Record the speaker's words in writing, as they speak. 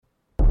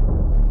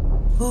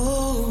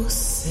Oh,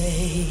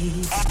 say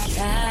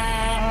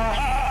can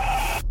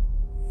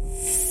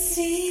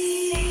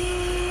see.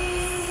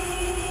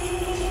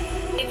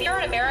 If you're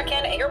an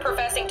American and you're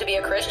professing to be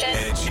a Christian,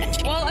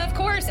 well, of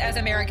course, as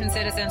American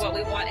citizens, what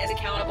we want is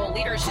accountable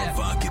leadership.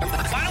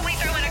 Why don't we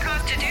throw in a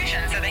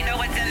constitution so they know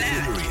what's in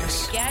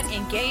that? Get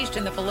engaged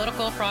in the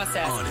political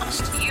process.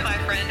 Honest. You, my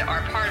friend,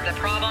 are part of the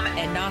problem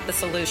and not the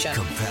solution.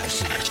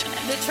 Compassionate.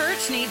 The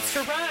church needs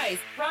to rise.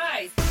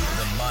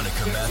 The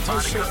Monica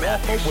Matthews Show.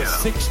 Walker was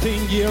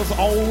 16 years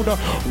old.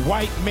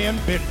 White men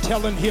been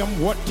telling him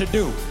what to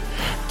do.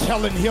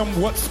 Telling him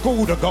what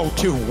school to go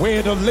to,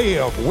 where to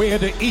live, where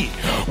to eat,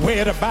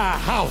 where to buy a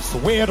house,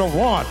 where to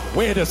run,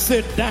 where to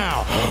sit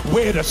down,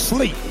 where to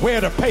sleep,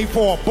 where to pay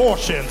for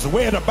abortions,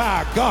 where to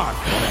buy a gun.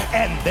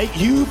 And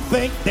you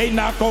think they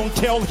not going to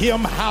tell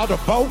him how to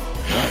vote?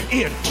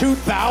 In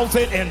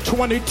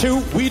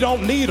 2022, we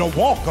don't need a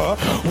walker,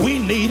 we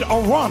need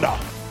a runner.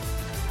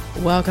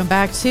 Welcome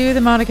back to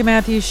the Monica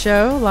Matthews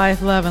Show,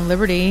 Life, Love, and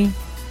Liberty.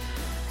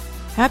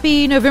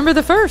 Happy November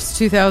the 1st,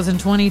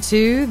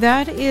 2022.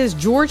 That is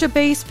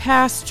Georgia-based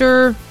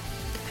pastor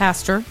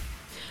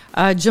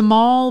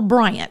Jamal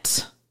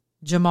Bryant.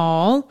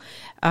 Jamal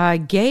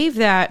gave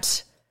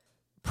that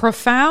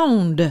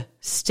profound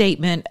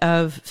statement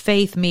of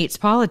faith meets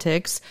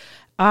politics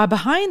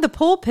behind the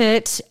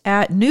pulpit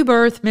at New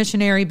Birth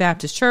Missionary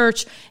Baptist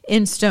Church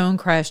in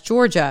Stonecrest,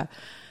 Georgia.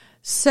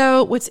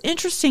 So what's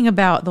interesting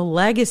about the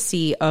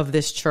legacy of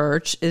this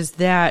church is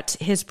that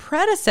his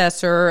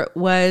predecessor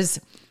was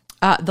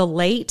the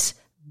late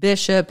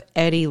Bishop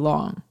Eddie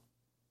Long.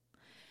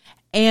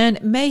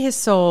 And may his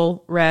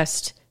soul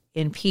rest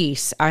in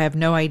peace. I have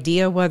no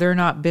idea whether or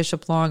not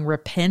Bishop Long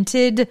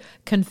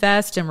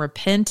confessed and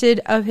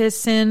repented of his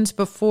sins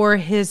before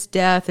his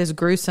death, his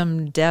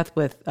gruesome death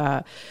with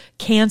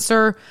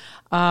cancer,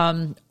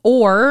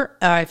 or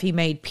if he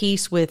made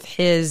peace with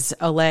his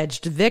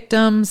alleged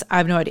victims. I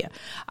have no idea.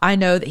 I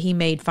know that he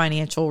made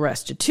financial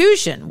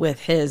restitution with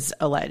his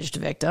alleged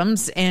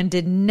victims and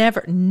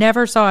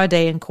never saw a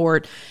day in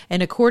court.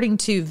 And according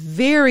to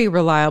very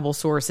reliable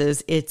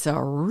sources, it's a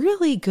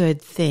really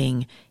good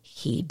thing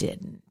he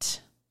didn't.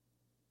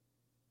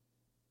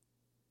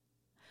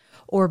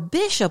 Or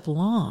Bishop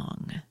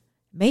Long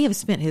may have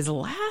spent his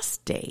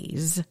last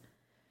days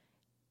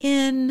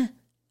in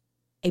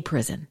a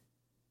prison.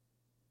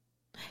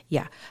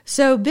 Yeah.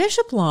 So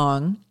Bishop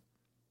Long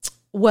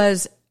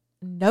was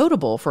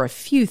notable for a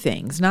few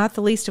things, not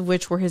the least of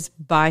which were his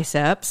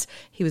biceps.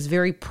 He was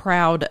very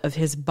proud of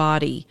his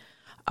body.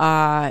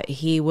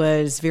 He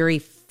was very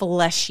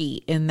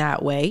fleshy in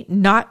that way,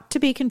 not to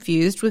be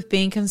confused with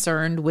being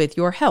concerned with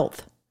your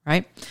health,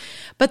 right?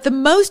 But the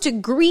most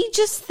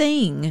egregious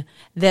thing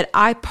that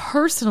I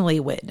personally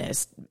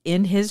witnessed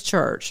in his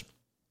church,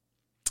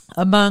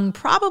 among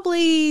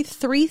probably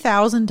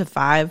 3,000 to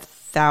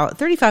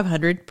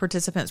 3,500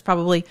 participants,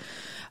 probably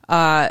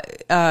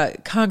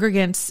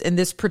congregants in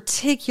this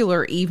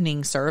particular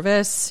evening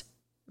service,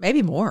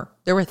 maybe more.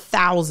 There were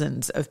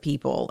thousands of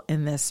people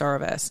in this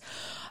service.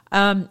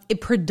 It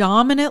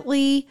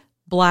predominantly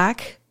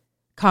Black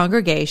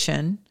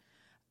congregation,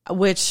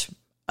 which,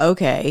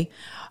 okay.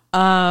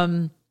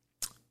 But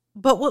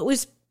what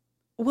was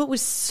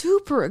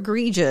super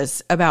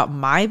egregious about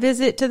my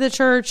visit to the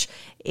church,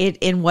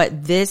 in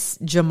what this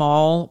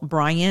Jamal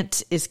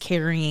Bryant is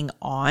carrying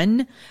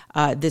on,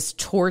 this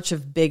torch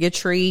of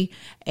bigotry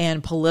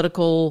and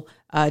political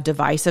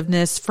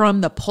divisiveness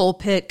from the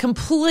pulpit,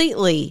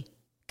 completely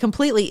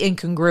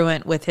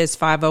incongruent with his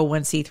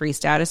 501c3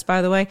 status,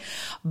 by the way.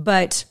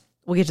 But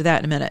we'll get to that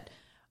in a minute.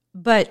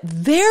 But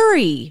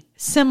very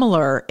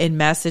similar in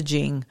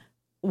messaging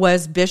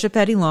was Bishop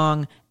Eddie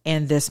Long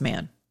and this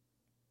man.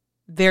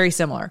 Very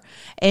similar.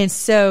 And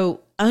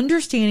so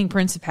understanding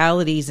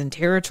principalities and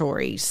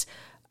territories,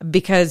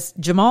 because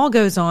Jamal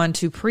goes on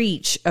to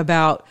preach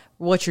about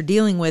what you're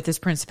dealing with is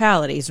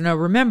principalities. Now,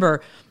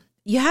 remember,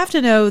 you have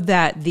to know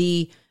that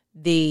the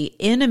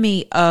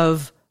enemy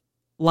of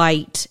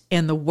light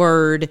and the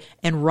word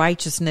and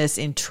righteousness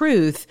in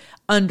truth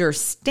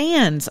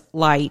understands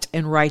light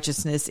and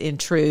righteousness in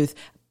truth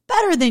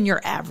better than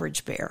your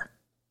average bear.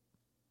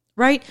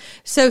 Right?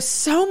 So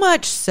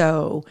much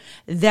so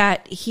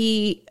that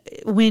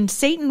when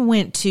Satan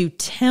went to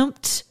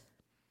tempt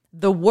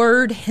the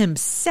word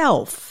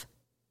himself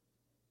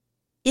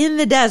in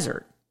the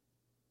desert,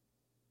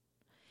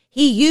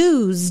 he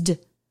used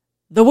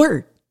the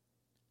word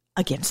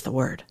against the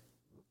word.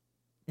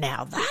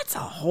 Now, that's a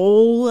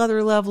whole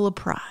other level of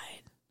pride.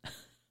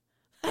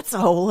 That's a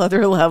whole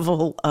other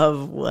level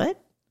of what?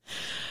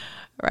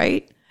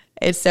 Right?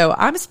 And so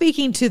I'm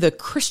speaking to the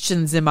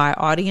Christians in my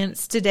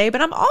audience today,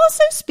 but I'm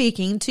also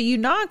speaking to you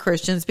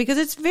non-Christians, because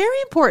it's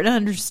very important to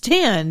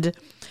understand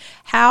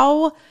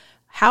how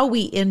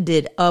we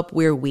ended up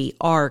where we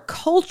are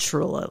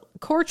culturally.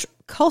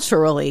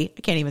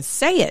 I can't even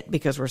say it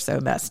because we're so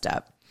messed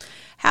up.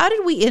 How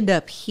did we end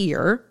up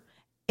here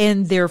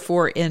and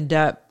therefore end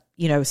up,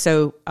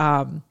 so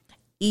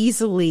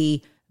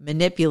easily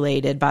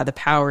manipulated by the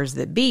powers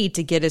that be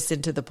to get us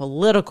into the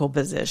political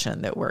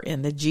position that we're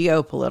in, the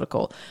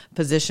geopolitical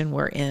position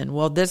we're in.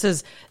 Well,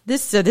 this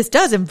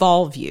does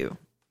involve you,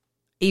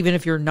 even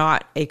if you're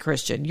not a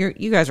Christian.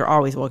 You guys are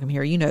always welcome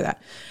here. You know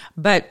that.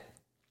 But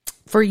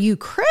for you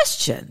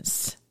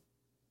Christians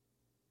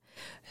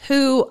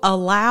who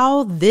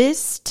allow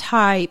this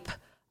type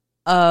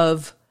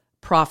of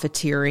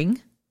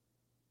profiteering,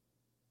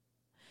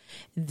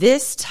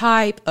 this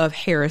type of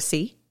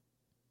heresy,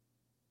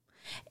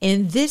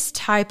 and this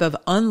type of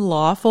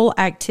unlawful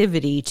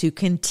activity to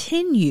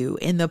continue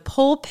in the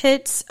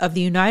pulpits of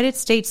the United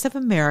States of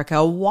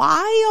America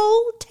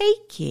while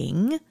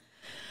taking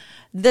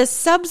the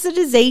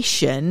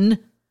subsidization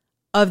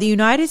of the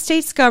United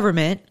States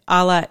government,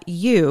 a la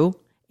you,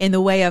 in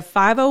the way of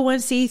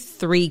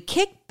 501c3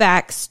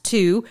 kickbacks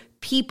to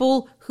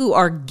people who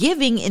are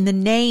giving in the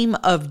name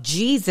of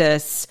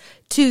Jesus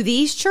to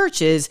these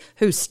churches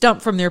who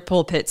stump from their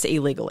pulpits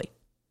illegally.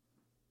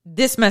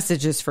 This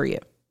message is for you.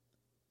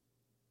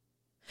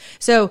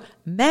 So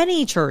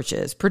many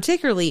churches,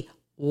 particularly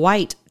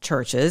white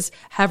churches,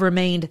 have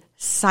remained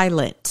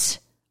silent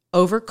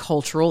over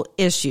cultural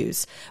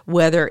issues,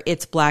 whether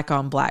it's black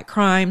on black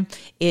crime,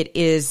 it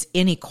is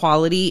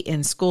inequality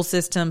in school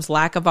systems,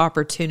 lack of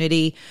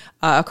opportunity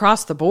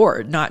across the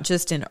board, not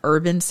just in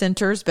urban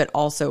centers, but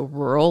also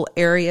rural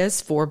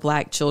areas for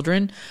black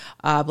children,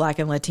 black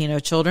and Latino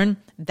children.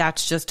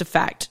 That's just a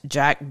fact,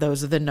 Jack.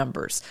 Those are the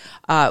numbers.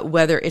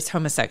 Whether it's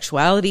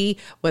homosexuality,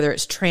 whether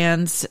it's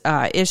trans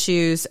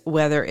issues,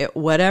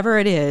 whatever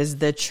it is,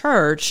 the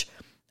church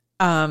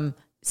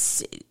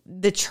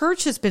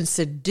has been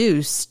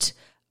seduced,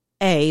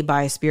 A,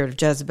 by a spirit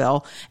of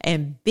Jezebel,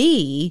 and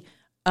B,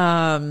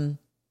 by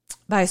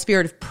a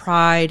spirit of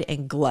pride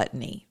and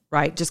gluttony,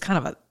 right? Just kind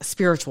of a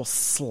spiritual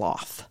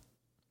sloth.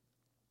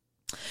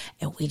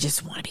 And we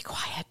just want to be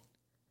quiet.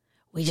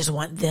 We just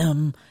want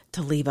them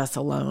to leave us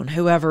alone,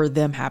 whoever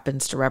them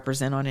happens to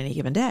represent on any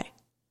given day.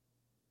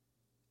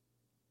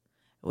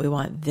 We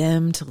want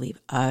them to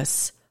leave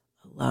us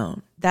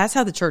alone. That's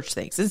how the church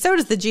thinks. And so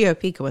does the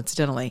GOP,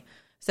 coincidentally.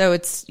 So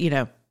it's,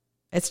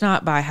 it's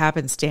not by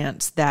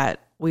happenstance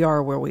that we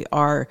are where we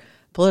are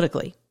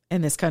politically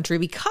in this country,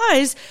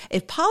 because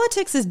if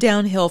politics is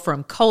downhill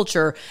from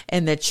culture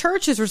and the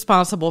church is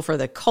responsible for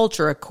the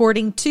culture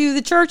according to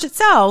the church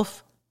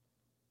itself,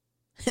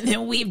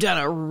 then we've done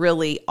a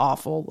really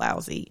awful,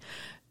 lousy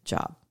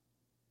job.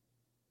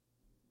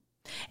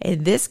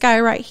 And this guy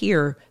right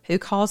here who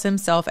calls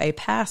himself a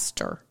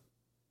pastor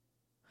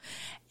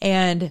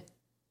and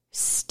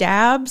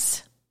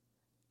stabs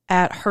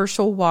at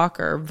Herschel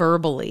Walker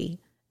verbally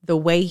the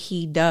way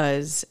he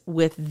does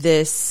with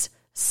this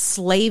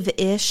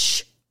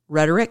slave-ish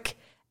rhetoric,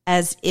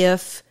 as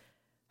if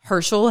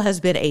Herschel has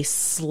been a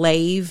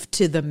slave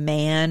to the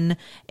man.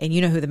 And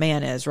you know who the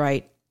man is,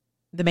 right?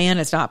 The man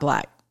is not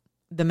black.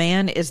 The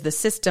man is the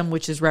system,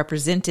 which is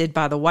represented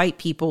by the white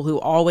people who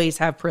always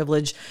have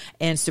privilege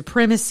and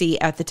supremacy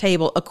at the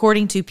table,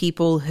 according to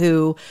people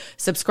who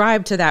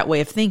subscribe to that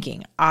way of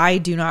thinking. I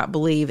do not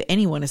believe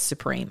anyone is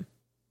supreme.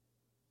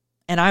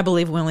 And I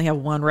believe we only have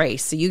one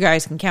race. So you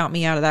guys can count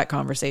me out of that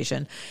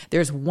conversation.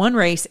 There's one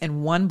race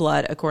and one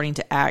blood, according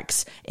to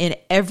Acts, in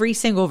every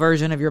single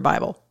version of your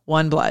Bible.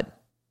 One blood.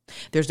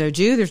 There's no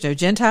Jew, there's no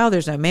Gentile,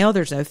 there's no male,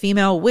 there's no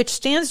female, which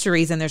stands to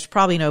reason there's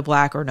probably no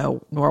black or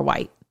nor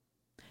white.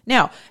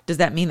 Now, does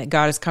that mean that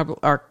God is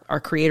our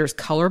creator's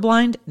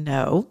colorblind?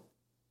 No.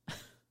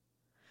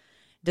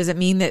 Does it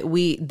mean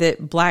that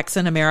blacks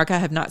in America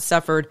have not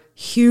suffered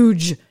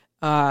huge,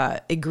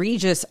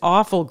 egregious,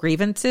 awful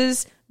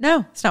grievances?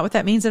 No, it's not what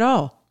that means at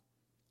all.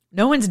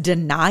 No one's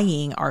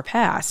denying our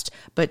past,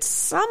 but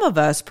some of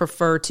us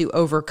prefer to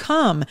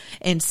overcome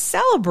and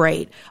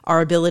celebrate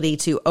our ability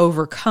to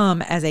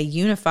overcome as a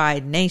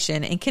unified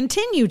nation and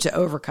continue to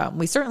overcome.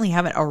 We certainly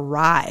haven't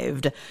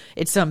arrived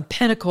at some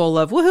pinnacle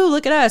of, woohoo,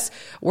 look at us.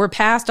 We're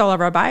past all of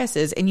our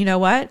biases. And you know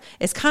what?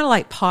 It's kind of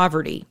like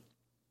poverty.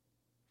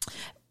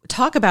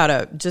 Talk about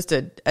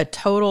a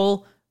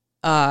total,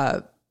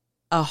 a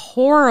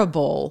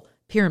horrible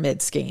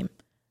pyramid scheme,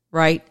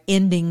 right?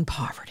 Ending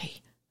poverty.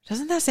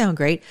 Doesn't that sound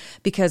great?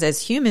 Because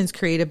as humans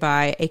created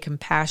by a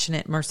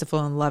compassionate, merciful,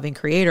 and loving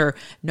creator,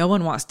 no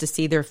one wants to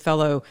see their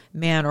fellow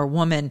man or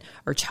woman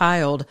or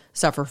child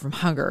suffer from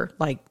hunger.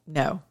 Like,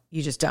 no,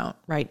 you just don't,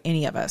 right?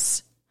 Any of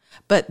us.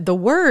 But the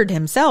word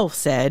himself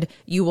said,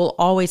 you will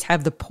always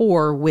have the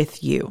poor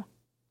with you.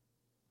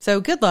 So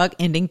good luck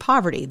ending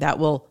poverty. That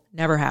will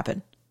never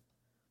happen.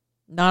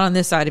 Not on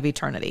this side of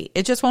eternity.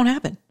 It just won't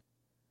happen.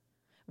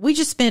 We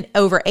just spent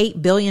over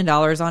 $8 billion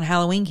on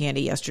Halloween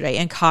candy yesterday,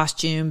 and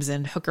costumes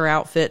and hooker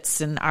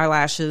outfits and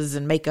eyelashes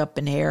and makeup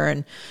and hair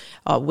and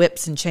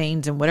whips and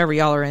chains and whatever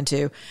y'all are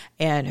into.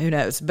 And who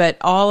knows, but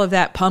all of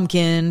that,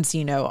 pumpkins,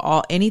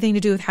 anything to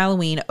do with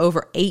Halloween,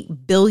 over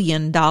 $8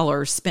 billion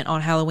spent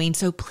on Halloween.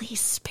 So please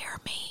spare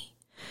me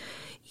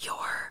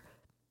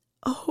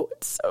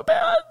it's so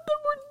bad.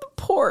 The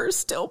poor poor are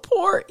still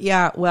poor.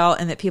 Yeah, well,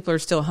 and that people are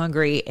still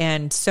hungry,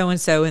 and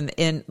so-and-so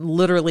and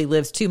literally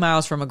lives 2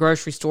 miles from a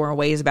grocery store and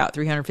weighs about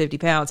 350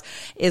 pounds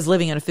is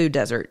living in a food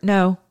desert.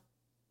 No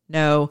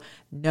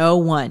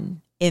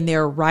one in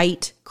their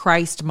right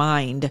Christ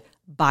mind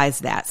buys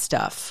that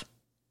stuff.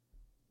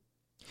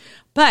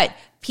 But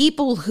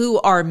people who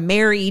are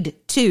married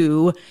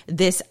to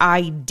this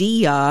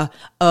idea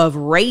of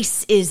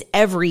race is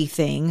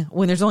everything,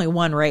 when there's only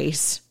one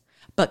race,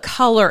 but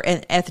color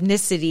and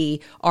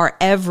ethnicity are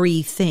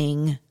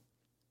everything,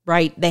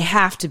 right? They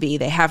have to be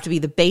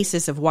the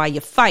basis of why you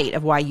fight,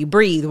 of why you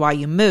breathe, why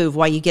you move,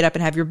 why you get up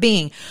and have your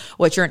being,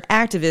 what you're an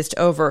activist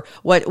over,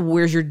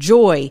 where's your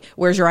joy,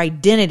 where's your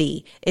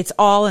identity. It's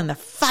all in the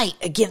fight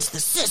against the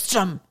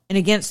system and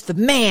against the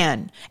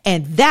man.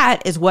 And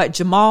that is what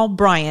Jamal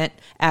Bryant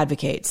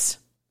advocates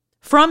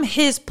from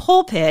his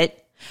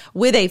pulpit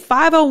with a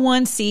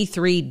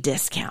 501c3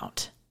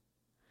 discount.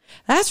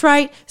 That's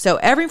right. So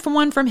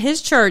everyone from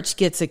his church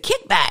gets a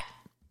kickback.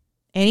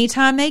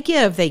 Anytime they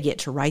give, they get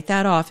to write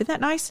that off. Isn't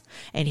that nice?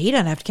 And he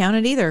doesn't have to count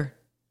it either.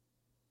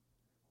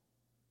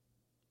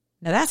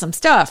 Now that's some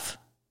stuff.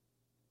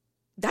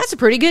 That's a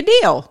pretty good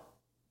deal.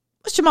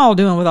 What's Jamal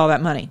doing with all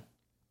that money?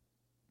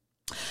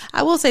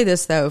 I will say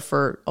this, though,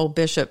 for old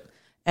Bishop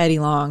Eddie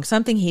Long,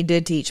 something he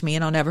did teach me,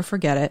 and I'll never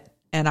forget it.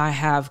 And I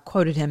have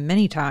quoted him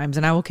many times,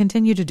 and I will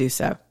continue to do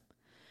so.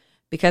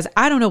 Because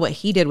I don't know what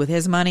he did with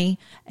his money.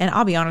 And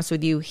I'll be honest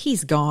with you,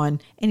 he's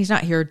gone, and he's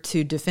not here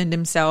to defend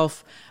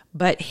himself.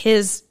 But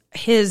his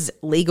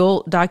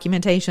legal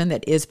documentation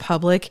that is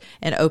public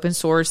and open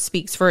source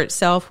speaks for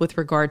itself with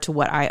regard to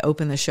what I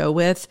open the show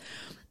with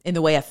in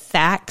the way of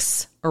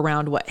facts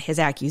around what his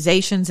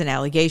accusations and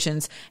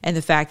allegations and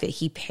the fact that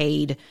he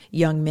paid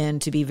young men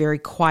to be very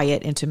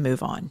quiet and to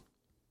move on.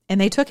 And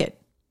they took it.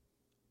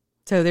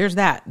 So there's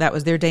that. That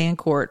was their day in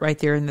court right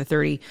there in the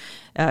 30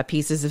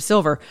 pieces of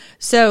silver.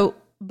 So,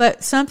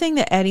 but something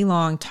that Eddie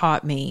Long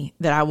taught me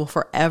that I will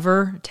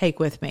forever take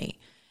with me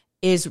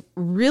is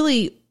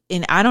really,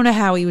 and I don't know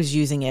how he was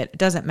using it. It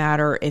doesn't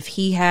matter if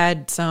he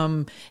had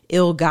some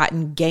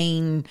ill-gotten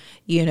gain,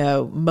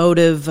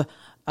 motive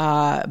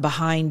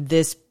behind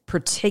this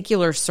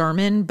particular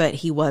sermon, but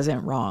he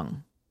wasn't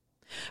wrong.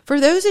 For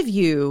those of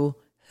you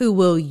who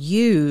will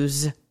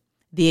use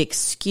the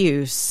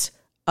excuse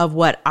of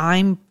what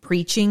I'm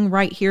preaching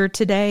right here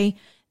today,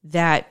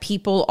 that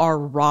people are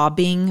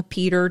robbing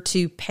Peter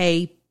to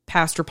pay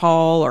Pastor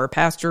Paul or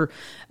Pastor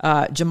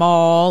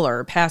Jamal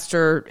or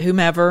Pastor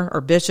whomever or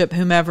Bishop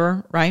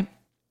whomever, right?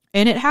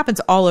 And it happens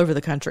all over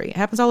the country. It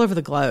happens all over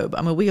the globe.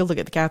 I mean, we look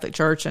at the Catholic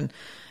Church, and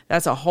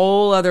that's a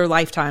whole other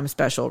lifetime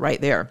special right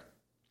there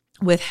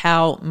with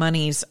how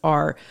monies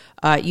are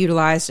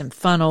utilized and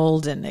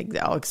funneled and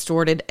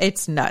extorted.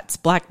 It's nuts.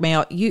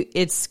 Blackmail.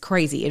 It's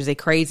crazy. It is a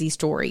crazy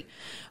story.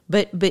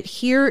 But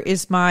here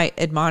is my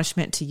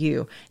admonishment to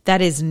you.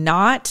 That is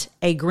not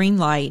a green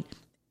light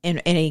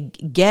and a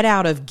get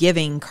out of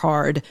giving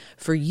card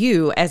for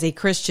you as a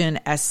Christian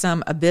as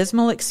some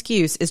abysmal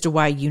excuse as to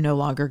why you no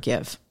longer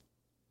give.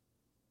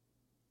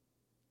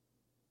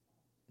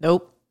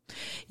 Nope.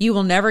 You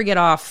will never get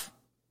off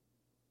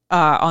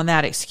on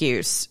that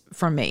excuse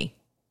from me.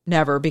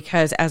 Never,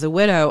 because as a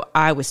widow,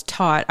 I was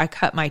taught, I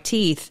cut my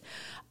teeth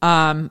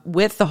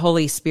with the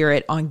Holy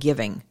Spirit on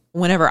giving.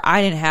 Whenever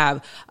I didn't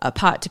have a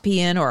pot to pee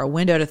in or a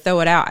window to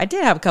throw it out, I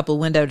did have a couple of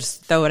windows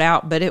to throw it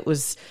out, but it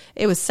was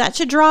such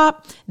a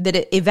drop that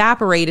it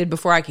evaporated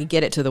before I could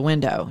get it to the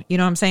window. You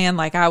know what I'm saying?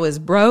 Like I was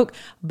broke,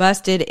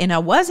 busted, and I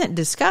wasn't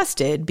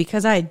disgusted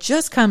because I had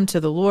just come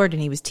to the Lord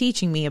and he was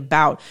teaching me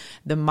about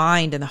the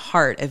mind and the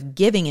heart of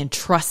giving and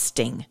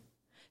trusting.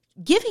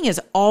 Giving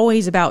is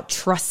always about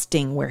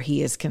trusting where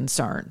he is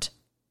concerned.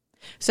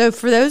 So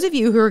for those of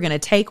you who are going to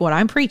take what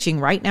I'm preaching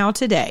right now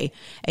today,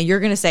 and you're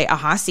going to say,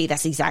 see,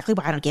 that's exactly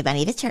why I don't give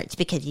money to church,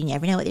 because you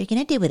never know what they're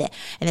going to do with it.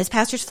 And this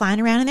pastor's flying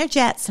around in their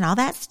jets and all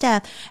that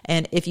stuff.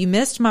 And if you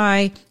missed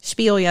my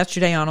spiel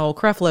yesterday on old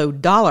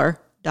Creflo dollar,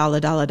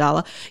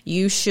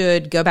 you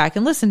should go back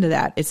and listen to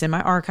that. It's in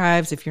my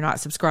archives. If you're not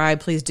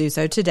subscribed, please do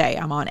so today.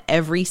 I'm on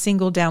every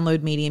single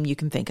download medium you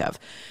can think of.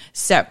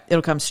 So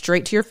it'll come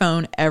straight to your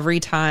phone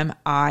every time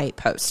I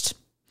post.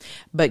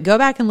 But go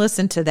back and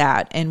listen to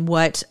that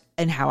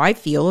and how I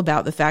feel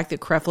about the fact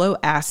that Creflo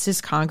asked his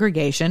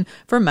congregation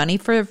for money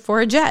for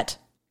a jet.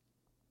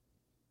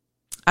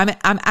 I'm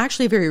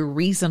actually a very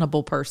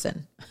reasonable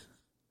person.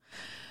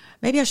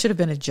 Maybe I should have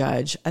been a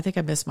judge. I think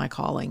I missed my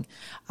calling.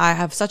 I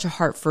have such a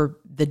heart for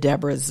the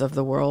Deborahs of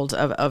the world,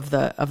 of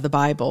the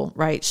Bible,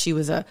 right? She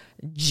was a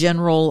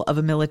general of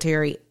a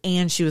military,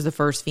 and she was the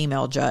first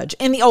female judge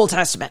in the Old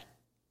Testament.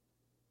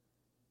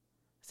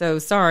 So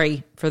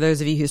sorry for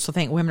those of you who still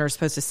think women are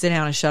supposed to sit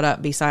down and shut up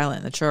and be silent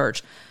in the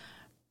church.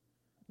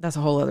 That's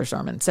a whole other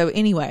sermon. So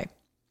anyway,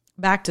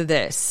 back to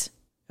this,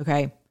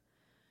 okay?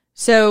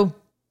 So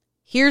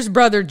here's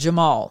Brother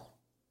Jamal,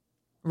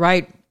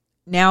 right?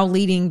 Now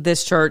leading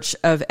this church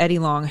of Eddie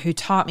Long, who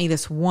taught me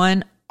this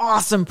one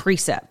awesome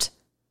precept.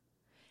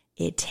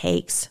 It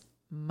takes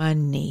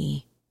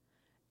money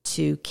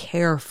to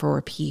care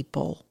for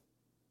people.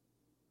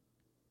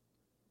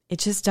 It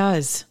just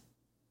does.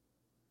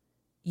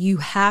 You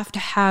have to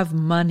have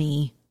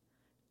money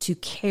to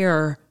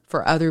care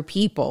for other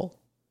people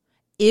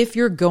if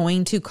you're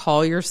going to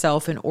call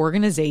yourself an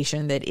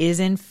organization that is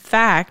in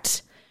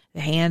fact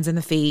the hands and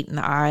the feet and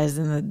the eyes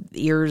and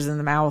the ears and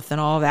the mouth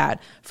and all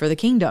that for the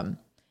kingdom.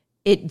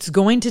 It's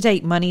going to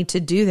take money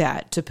to do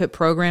that, to put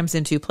programs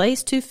into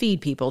place to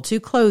feed people, to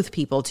clothe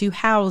people, to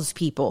house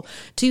people,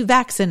 to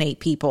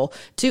vaccinate people,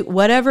 to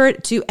whatever,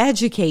 to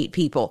educate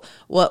people,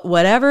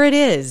 whatever it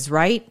is,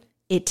 right?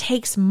 It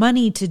takes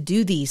money to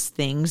do these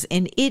things,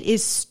 and it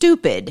is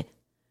stupid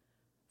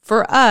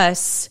for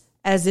us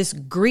as this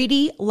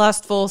greedy,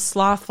 lustful,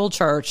 slothful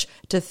church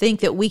to think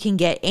that we can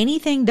get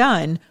anything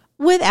done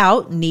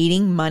without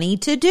needing money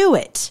to do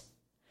it.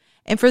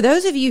 And for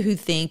those of you who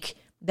think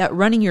that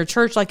running your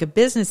church like a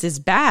business is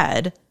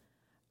bad,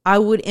 I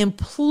would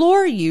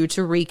implore you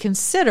to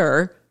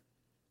reconsider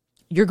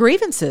your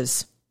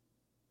grievances.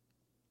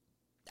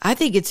 I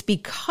think it's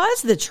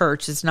because the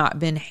church has not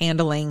been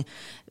handling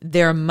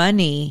their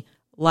money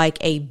like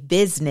a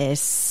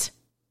business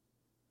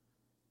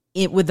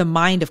with the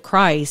mind of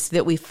Christ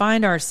that we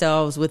find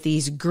ourselves with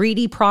these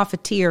greedy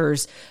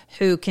profiteers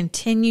who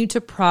continue to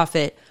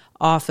profit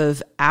off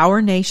of our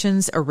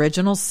nation's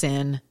original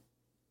sin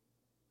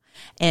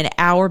and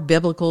our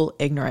biblical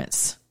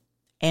ignorance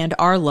and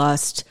our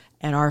lust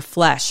and our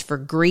flesh for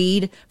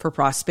greed, for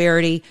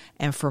prosperity,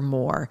 and for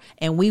more.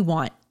 And we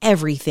want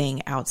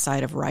everything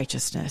outside of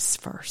righteousness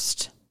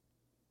first.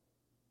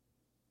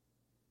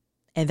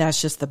 And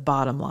that's just the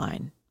bottom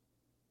line.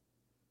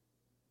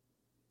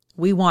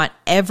 We want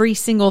every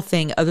single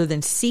thing other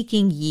than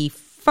seeking ye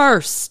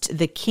first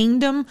the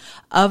kingdom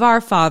of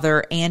our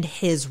Father and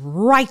his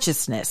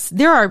righteousness.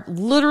 There are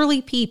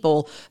literally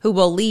people who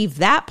will leave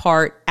that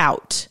part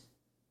out.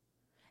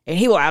 And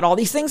he will add all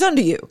these things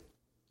unto you.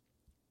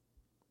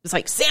 It's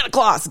like Santa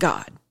Claus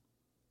God,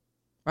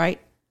 right?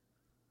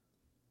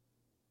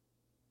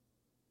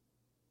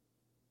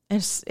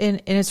 And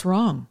it's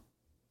wrong.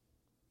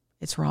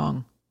 It's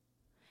wrong.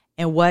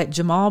 And what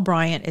Jamal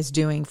Bryant is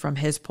doing from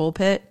his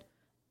pulpit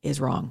is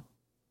wrong.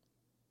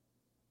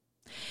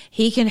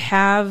 He can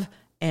have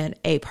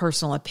a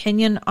personal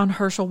opinion on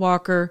Herschel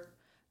Walker.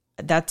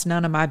 That's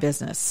none of my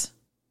business.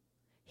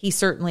 He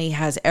certainly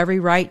has every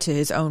right to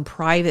his own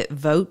private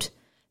vote.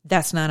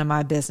 That's none of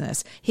my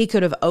business. He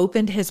could have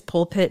opened his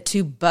pulpit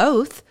to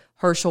both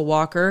Herschel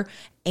Walker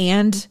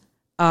and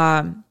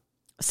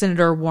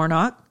Senator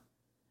Warnock,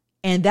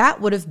 and that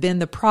would have been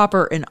the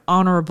proper and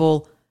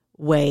honorable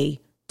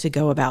way to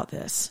go about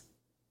this.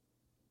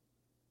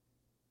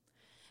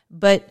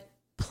 But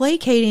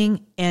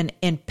placating and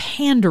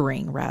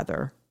pandering,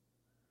 rather,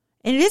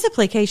 and it is a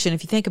placation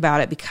if you think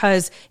about it,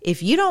 because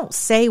if you don't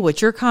say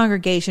what your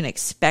congregation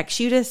expects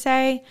you to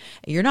say,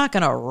 you're not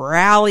going to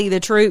rally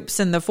the troops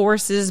and the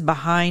forces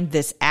behind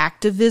this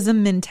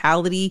activism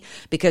mentality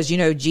because,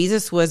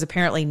 Jesus was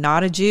apparently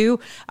not a Jew.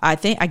 I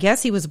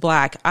guess he was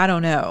black. I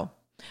don't know.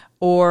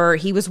 Or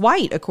he was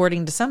white,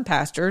 according to some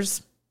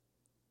pastors.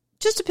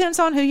 Just depends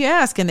on who you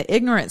ask and the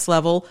ignorance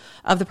level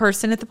of the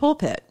person at the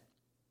pulpit.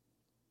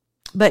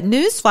 But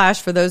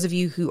newsflash for those of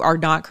you who are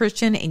not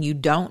Christian and you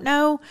don't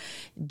know,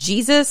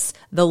 Jesus,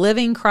 the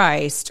living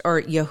Christ,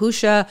 or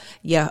Yahusha,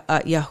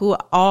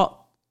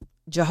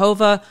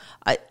 Jehovah,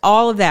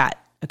 all of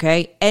that,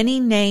 okay? Any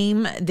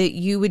name that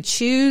you would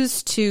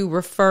choose to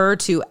refer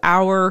to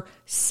our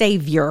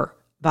Savior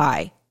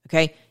by,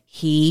 okay?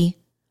 He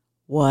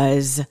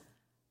was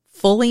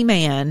fully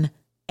man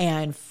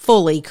and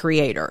fully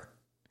creator.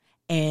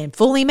 And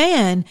fully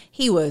man,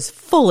 he was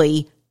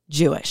fully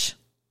Jewish.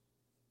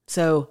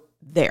 So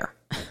there,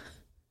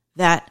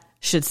 that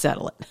should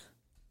settle it.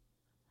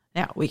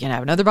 Now, we can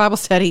have another Bible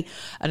study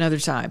another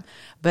time.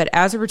 But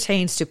as it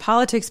pertains to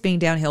politics being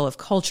downhill of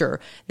culture,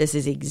 this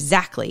is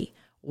exactly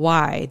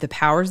why the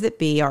powers that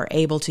be are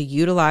able to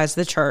utilize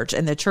the church,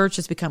 and the church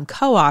has become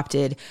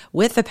co-opted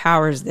with the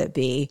powers that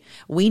be.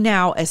 We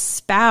now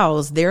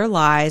espouse their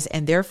lies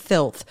and their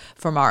filth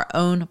from our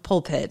own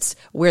pulpits,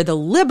 where the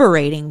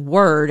liberating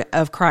word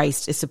of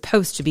Christ is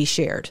supposed to be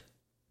shared.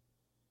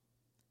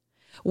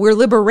 Where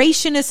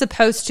liberation is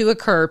supposed to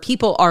occur,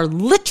 people are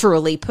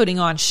literally putting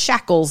on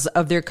shackles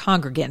of their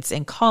congregants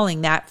and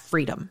calling that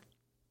freedom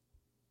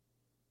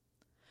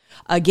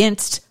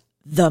against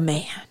the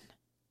man.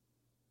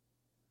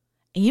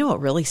 And you know what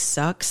really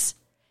sucks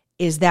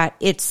is that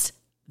it's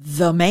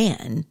the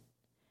man,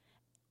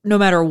 no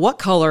matter what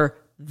color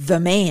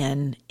the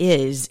man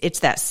is.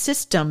 It's that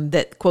system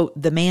that, quote,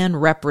 the man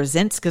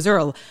represents.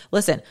 Because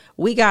listen,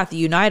 we got the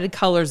United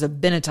Colors of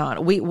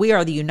Benetton. We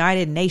are the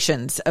United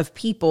Nations of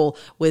people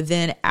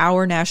within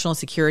our national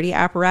security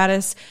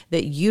apparatus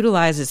that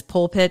utilizes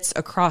pulpits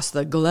across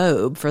the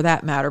globe, for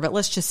that matter. But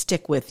let's just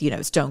stick with,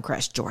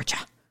 Stonecrest, Georgia.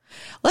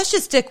 Let's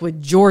just stick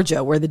with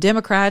Georgia, where the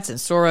Democrats and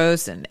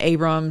Soros and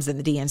Abrams and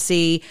the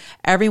DNC,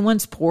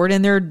 everyone's poured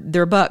in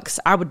their bucks.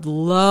 I would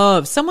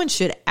love, someone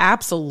should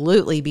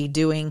absolutely be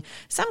doing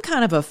some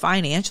kind of a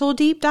financial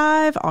deep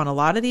dive on a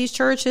lot of these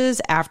churches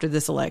after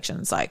this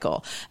election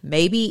cycle.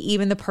 Maybe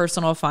even the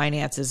personal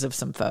finances of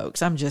some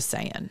folks. I'm just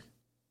saying.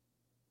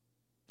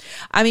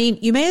 I mean,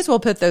 you may as well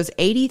put those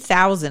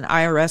 80,000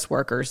 IRS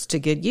workers to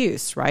good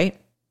use, right?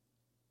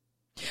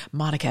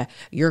 Monica,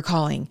 you're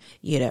calling,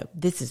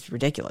 this is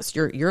ridiculous.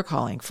 You're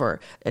calling for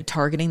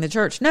targeting the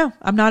church. No,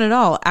 I'm not at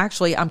all.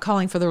 Actually, I'm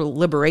calling for the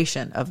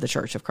liberation of the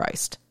Church of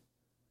Christ.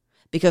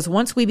 Because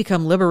once we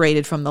become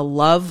liberated from the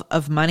love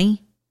of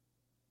money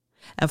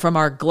and from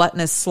our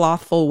gluttonous,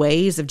 slothful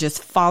ways of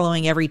just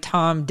following every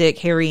Tom, Dick,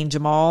 Harry, and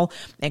Jamal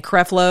and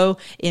Creflo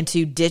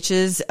into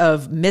ditches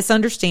of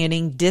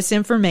misunderstanding,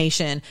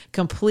 disinformation,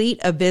 complete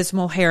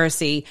abysmal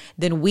heresy,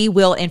 then we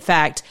will, in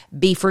fact,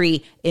 be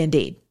free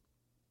indeed.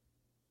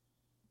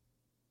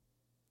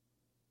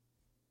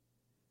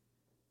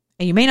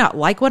 And you may not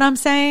like what I'm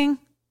saying.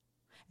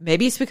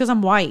 Maybe it's because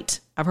I'm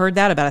white. I've heard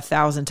that about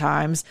 1,000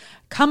 times.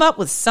 Come up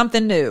with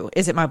something new.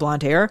 Is it my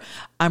blonde hair?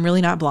 I'm really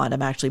not blonde.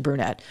 I'm actually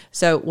brunette.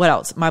 So what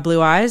else? My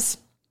blue eyes?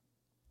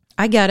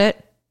 I get it.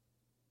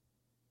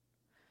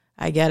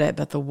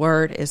 But the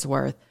word is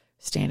worth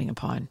standing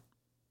upon.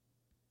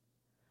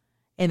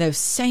 And those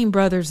same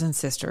brothers and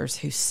sisters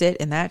who sit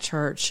in that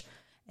church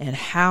and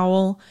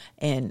howl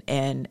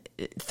and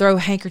throw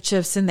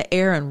handkerchiefs in the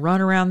air and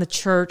run around the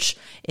church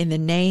in the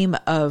name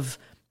of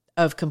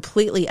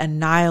completely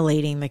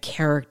annihilating the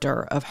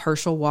character of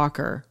Herschel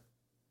Walker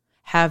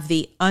have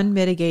the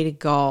unmitigated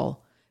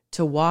gall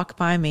to walk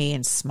by me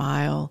and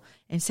smile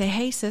and say,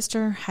 "Hey,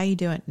 sister, how you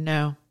doing?"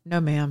 No,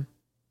 ma'am.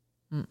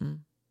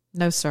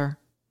 No, sir.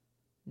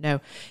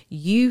 No.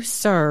 You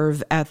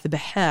serve at the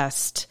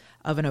behest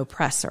of an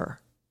oppressor,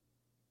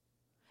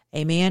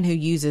 a man who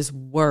uses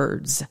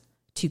words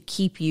to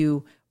keep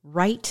you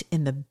right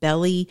in the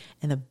belly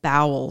and the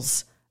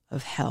bowels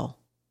of hell.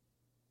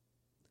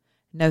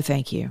 No,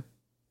 thank you.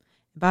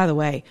 By the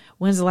way,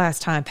 when's the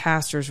last time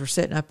pastors were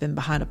sitting up in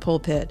behind a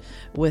pulpit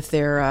with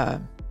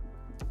their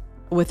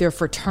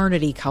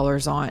fraternity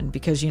colors on?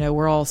 Because,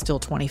 we're all still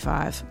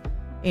 25.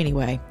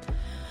 Anyway,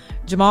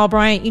 Jamal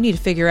Bryant, you need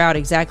to figure out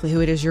exactly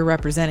who it is you're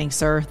representing,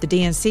 sir. The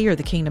DNC or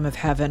the Kingdom of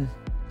Heaven.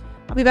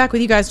 I'll be back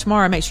with you guys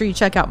tomorrow. Make sure you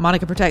check out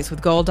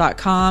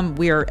MonicaProtectsWithGold.com.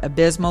 We are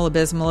abysmal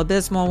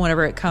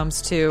whenever it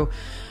comes to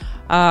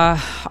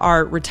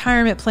our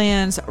retirement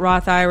plans,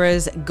 Roth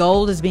IRAs.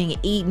 Gold is being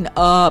eaten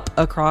up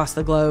across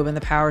the globe and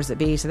the powers that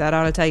be. So that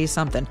ought to tell you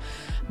something.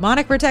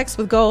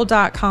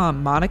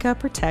 MonicaProtectsWithGold.com.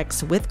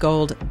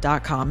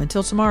 MonicaProtectsWithGold.com.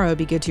 Until tomorrow,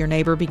 be good to your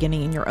neighbor,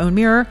 beginning in your own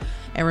mirror.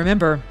 And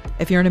remember,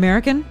 if you're an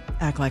American,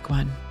 act like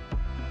one.